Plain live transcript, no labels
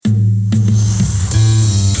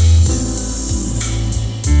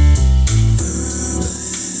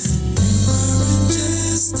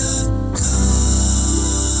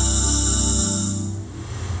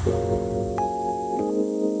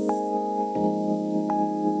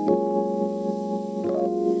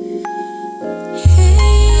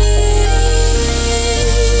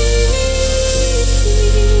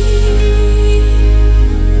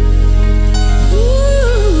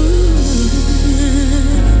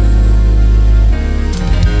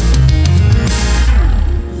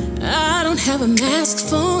ask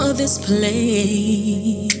for this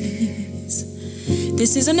place.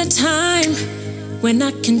 This isn't a time when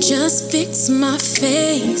I can just fix my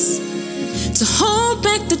face. To hold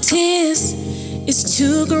back the tears is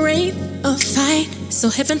too great a fight. So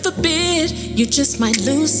heaven forbid you just might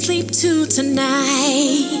lose sleep too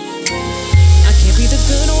tonight. I can't be the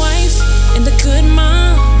good wife and the good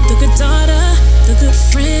mom, the good daughter, the good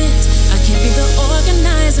friend. I can't be the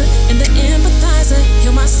organizer and the empathizer.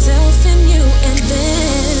 Heal myself and you, and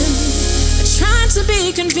then I tried to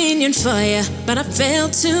be convenient for you, but I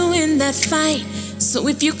failed to in that fight. So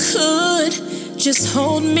if you could just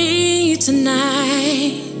hold me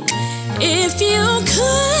tonight. If you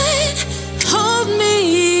could hold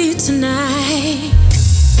me tonight.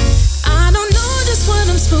 I don't know just what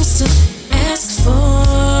I'm supposed to ask for.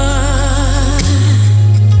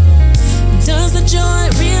 Does the joy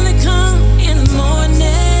really come in the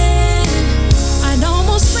morning? I'd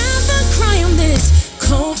almost rather cry on this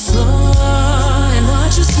cold floor and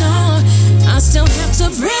watch you snore. I still have to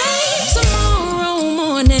pray tomorrow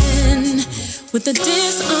morning with a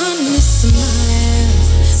dishonest smile.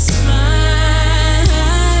 Smile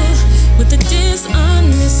with a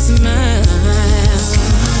dishonest smile.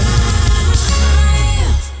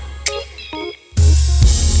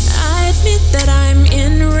 I admit that I'm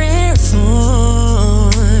in rare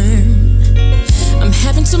form. I'm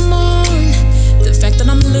having to mourn the fact that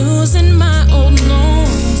I'm losing my old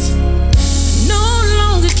norms. No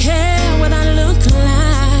longer care what I look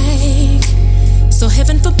like. So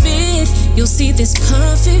heaven forbid you'll see this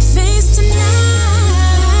perfect face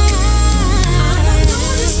tonight. I don't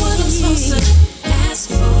know just what I'm supposed to ask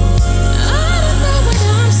for. I don't know what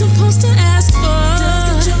I'm supposed to ask for. Does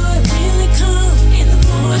the joy really come in the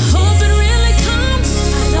morning? I hope it really comes in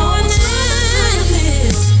the morning.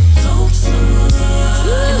 This cold floor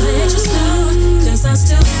and let you know, 'cause I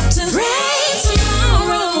still have to pray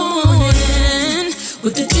tomorrow morning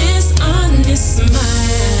with a dishonest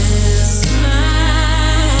smile.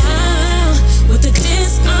 Smile with a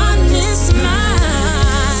dishonest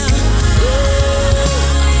smile.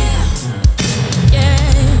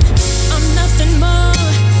 Yeah, I'm nothing more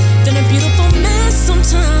than a beautiful mess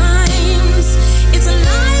sometimes. It's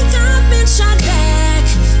like I've been shot back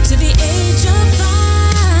to the age of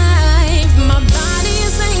 5. My body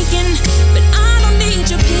is aching, but I don't need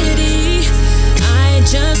your pity. I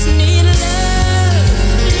just need love,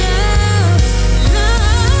 love,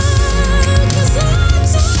 love. 'Cause I don't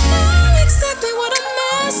know exactly what I'm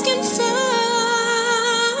asking for.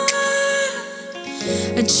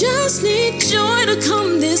 I just need joy to come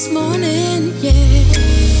this morning, yeah.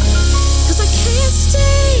 'Cause I can't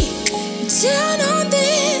stay down on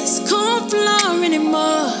this cold floor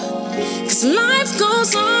anymore. 'Cause life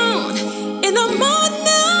goes on in the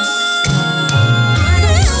morning. I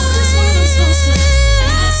don't know just what I'm supposed to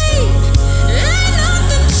ask for. Ain't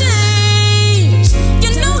nothing changed. You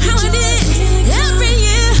know how it is every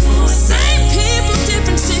year. Same people,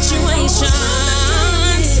 different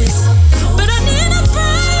situations. But I need a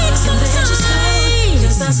break sometime.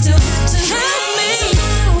 'Cause I still have to help me,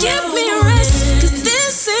 give me rest. 'Cause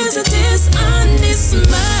this is a dishonest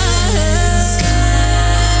smile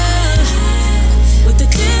with a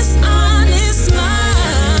dishonest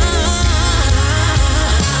smile.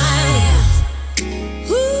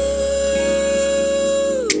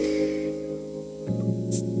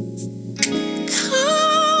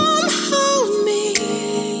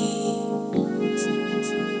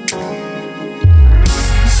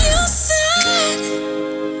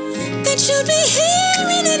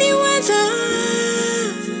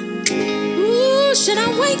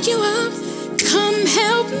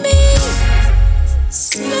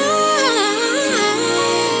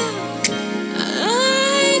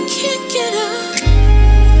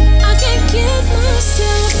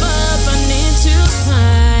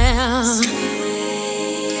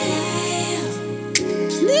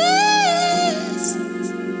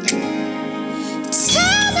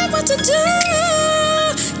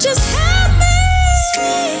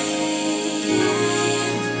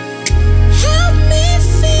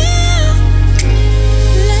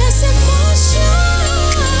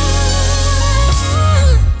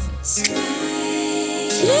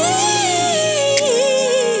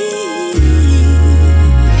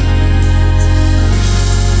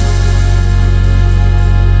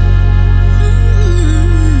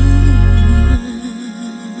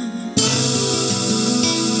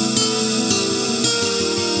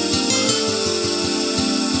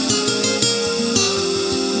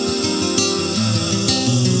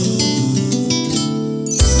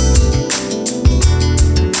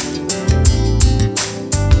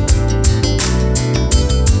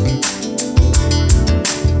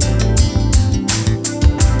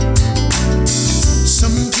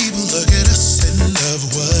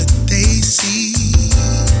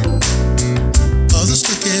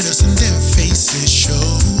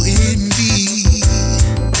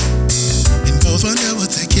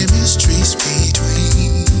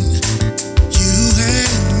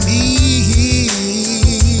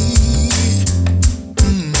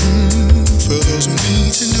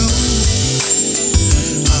 to know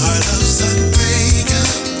our love's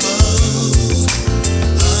unbreakable,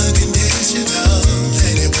 unconditional,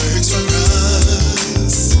 and it works for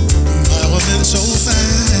us. My woman so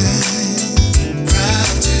fine,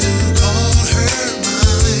 proud to call her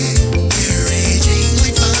mine. We're aging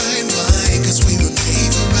like fine wine, 'cause we were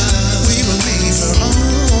made for us. We were made for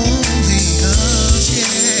only us, yeah.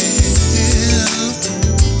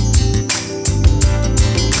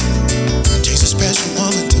 Takes a special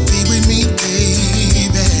woman to be with me, baby,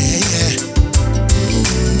 yeah.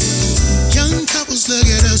 Young couples look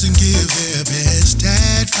at us and give their best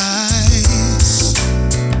advice.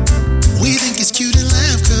 We think it's cute and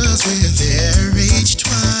laugh 'cause we're their age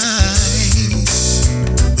twice.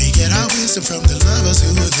 We get our wisdom from the lovers who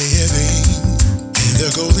are living in the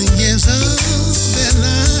golden years of their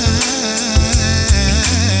lives.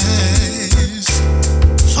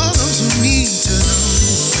 For those who need to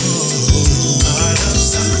know, our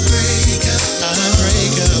love's unbreakable,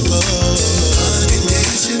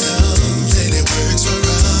 unconditional, and it works for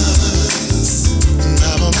us.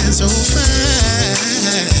 My woman's so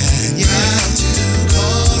fine, yeah. Proud to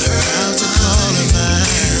call her mine.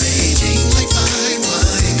 We're aging like fine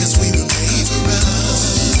wine, 'cause we were made for us.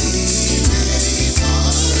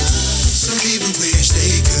 Some people wish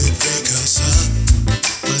they could break us up,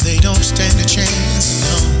 but they don't stand a chance,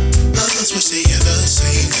 no. Others wish they had the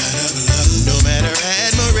same kind of love, no matter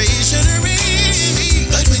admiration or envy.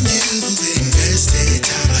 But when you've invested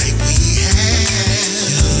time like we have,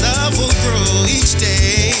 your love will grow each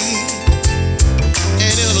day,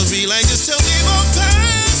 and it'll be like this till we both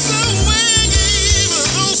pass away. Even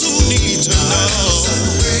those who need to know,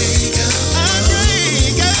 unbreakable,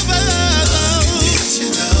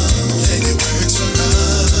 unconditional, and it works for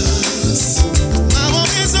us. My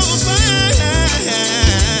woman's so fine,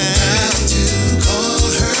 proud to call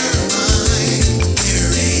her mine.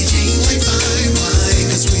 We're aging like fine wine,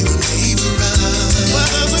 'cause we were made for us. But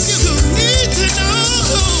those of you who need to know,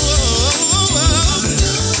 our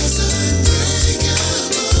love's unbreakable,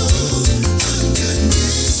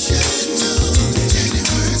 unconditional, and it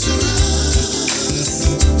works for us.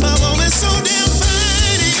 My woman's so damn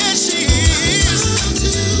fine, yes she is. Proud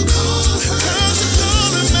to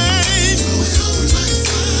call her mine. Going on like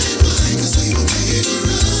fine wine, 'cause we were made for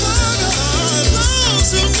us. For those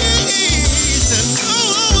who need to know,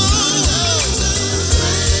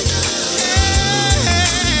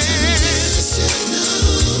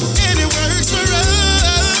 and it works for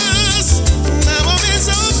us. My woman's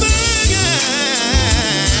so fine, yeah.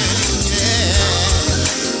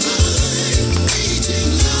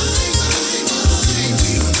 Aging like fine wine,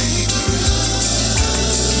 we were made for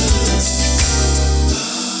us.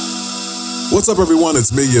 What's up, everyone?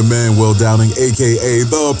 It's me, your man, Will Downing, a.k.a.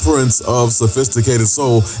 the Prince of Sophisticated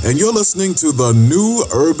Soul, and you're listening to the New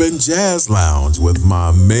Urban Jazz Lounge with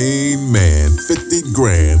my main man, 50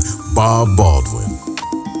 Grand, Bob Baldwin.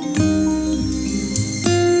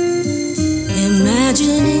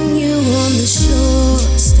 Imagining you on the shore,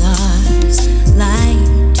 stars light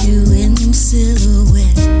you in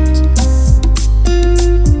silhouette.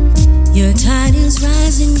 Your tide is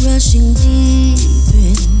rising, rushing deep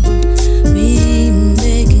in me,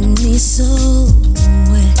 making me so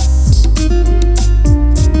wet.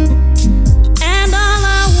 And all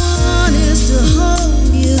I want is to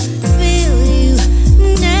hold you, feel you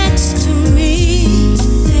next to me,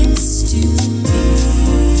 next to me.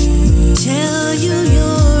 Tell you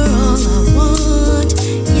you're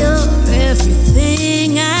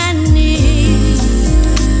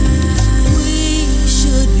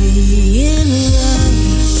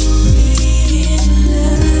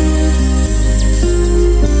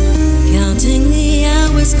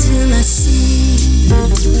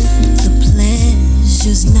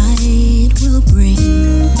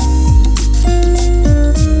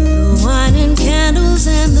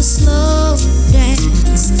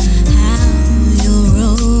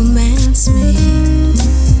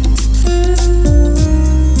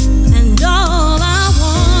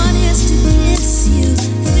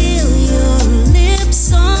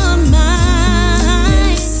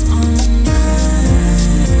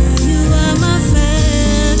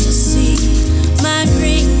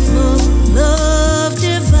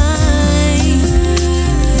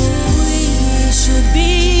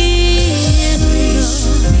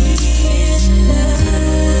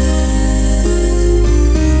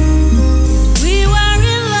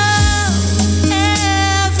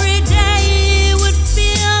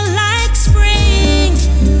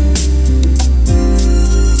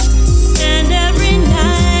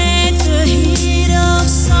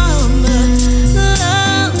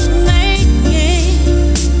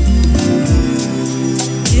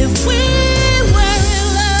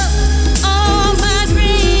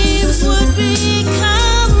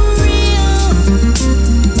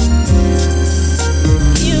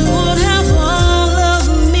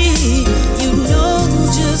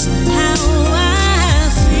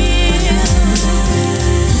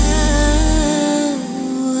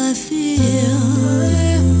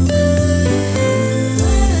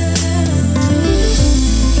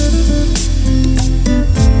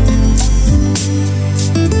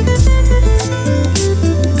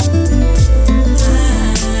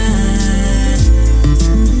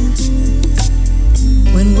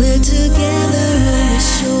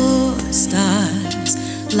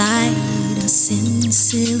innocent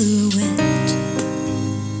silhouette.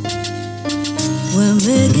 We're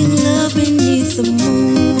making love beneath the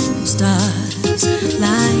moon. Stars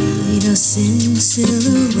light us in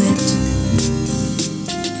silhouette.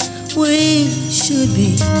 We should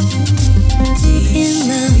be in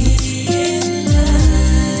love.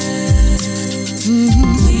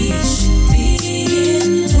 Mm-hmm. We should be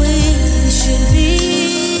in love. We should be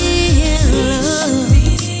in love. We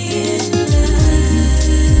should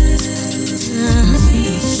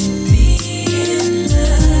be in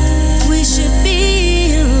love. We should be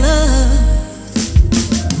in love.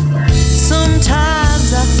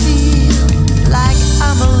 Sometimes I feel like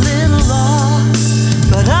I'm a little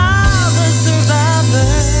lost, but I'm a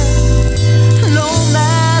survivor, no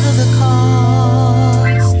matter the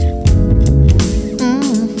cost.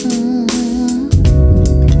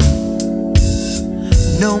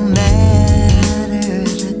 No matter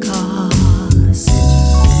the cost.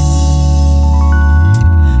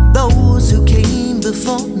 Those who came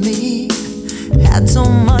before me had so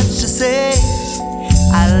much to say.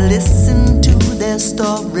 I listened to their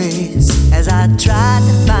stories as I tried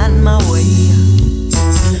to find my way.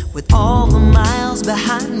 With all the miles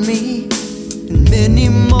behind me and many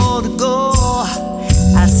more to go,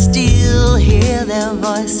 I still hear their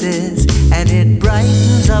voices and it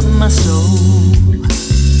brightens up my soul.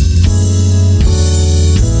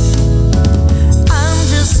 I'm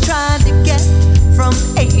just trying to get from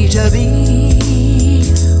A to B.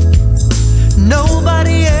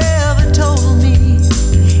 Nobody ever told me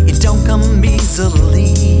it don't come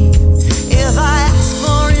easily. If I ask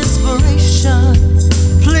for inspiration,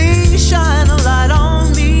 please shine a light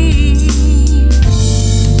on me.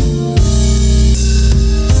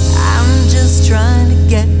 I'm just trying to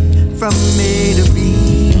get from A to B.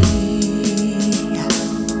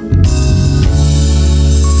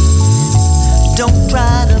 Don't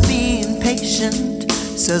try to be impatient,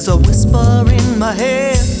 says a whisper in my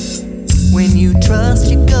head. When you trust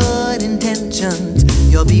your good intentions,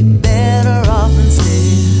 you'll be better off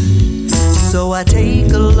instead. So I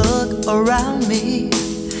take a look around me.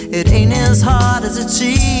 It ain't as hard as it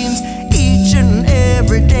seems. Each and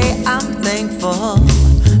every day I'm thankful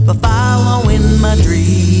for following my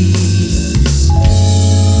dreams.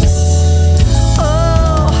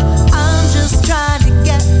 Oh, I'm just trying to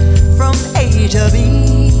get from A to B.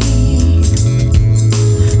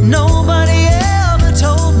 Nobody ever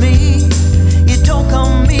told me it don't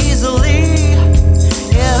come easily.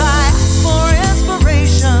 If I ask for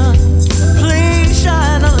inspiration, please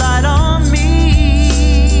shine a light on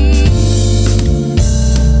me.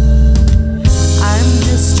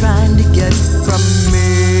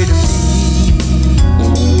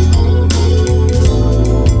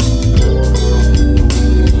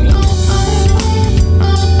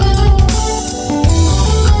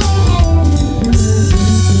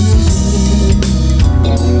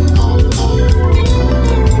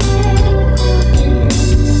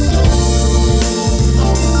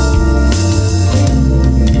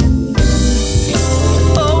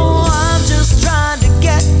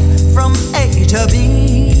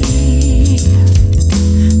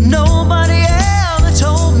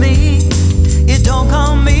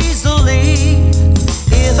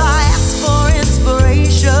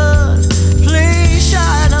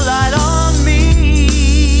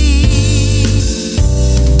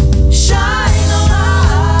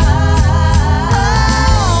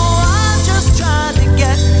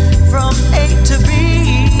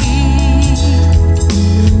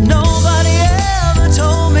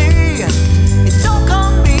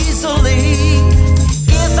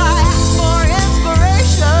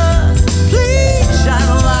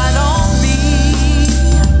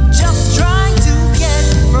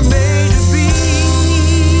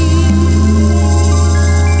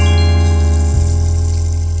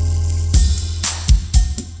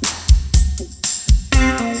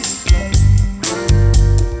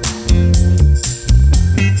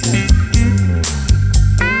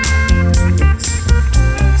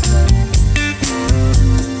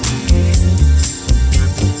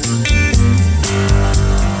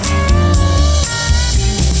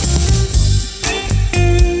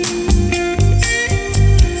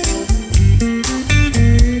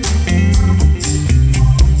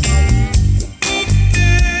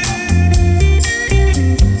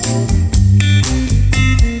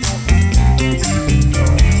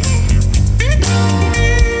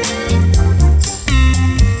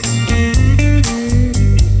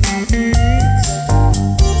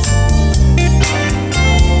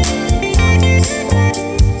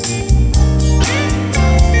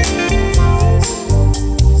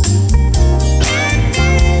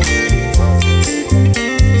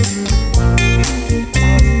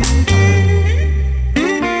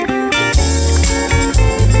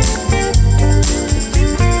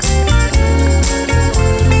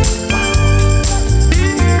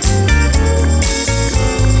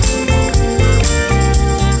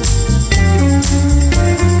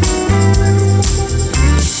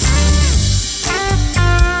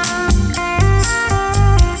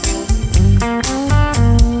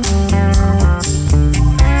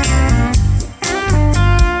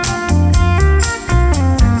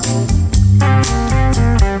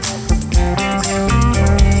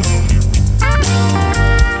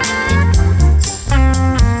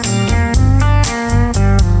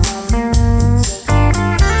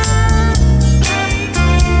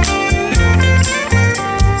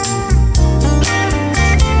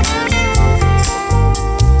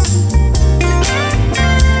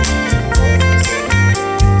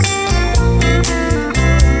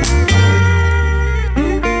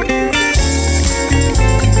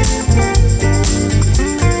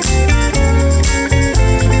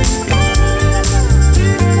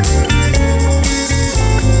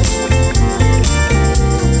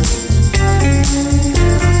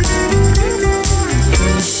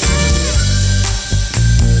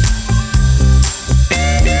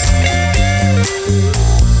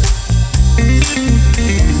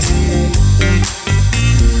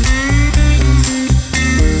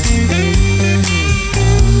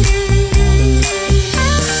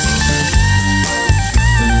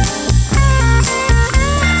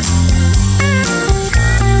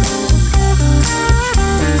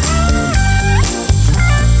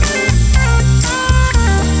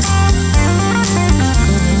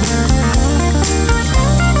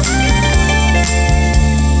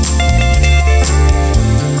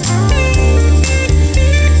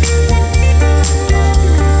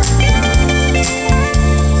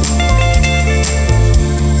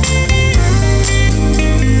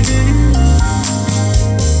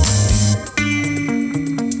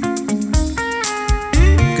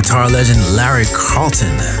 guitar legend Larry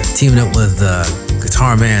Carlton teamed up with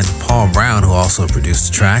guitar man Paul Brown, who also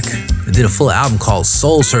produced the track. They did a full album called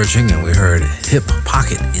Soul Searching, and we heard Hip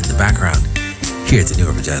Pocket in the background here at the New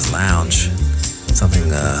Urban Jazz Lounge.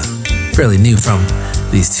 Something fairly new from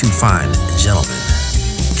these two fine gentlemen.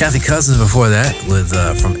 Kathy Kosins before that with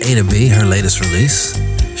From A to B, her latest release.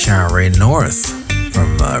 Sharon Ray North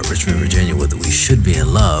from Richmond, Virginia with We Should Be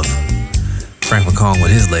in Love. Frank McComb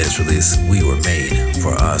with his latest release, We Were Made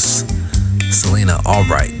for Us. Selina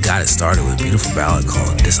Albright got it started with a beautiful ballad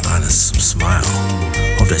called Dishonest Smile.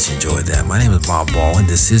 Hope that you enjoyed that. My name is Bob Baldwin.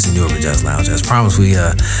 This is the New Urban Jazz Lounge. As promised, we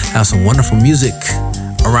have some wonderful music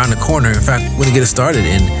around the corner. In fact, we're going to get it started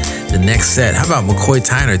in the next set. How about McCoy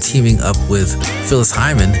Tyner teaming up with Phyllis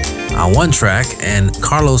Hyman on one track and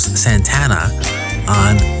Carlos Santana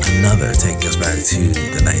on another, taking us back to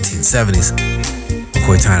the 1970s.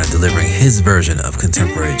 McCoy Tyner delivering his version of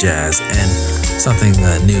contemporary jazz and something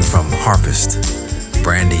new from harpist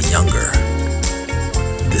Brandee Younger.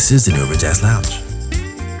 This is the New Urban Jazz Lounge.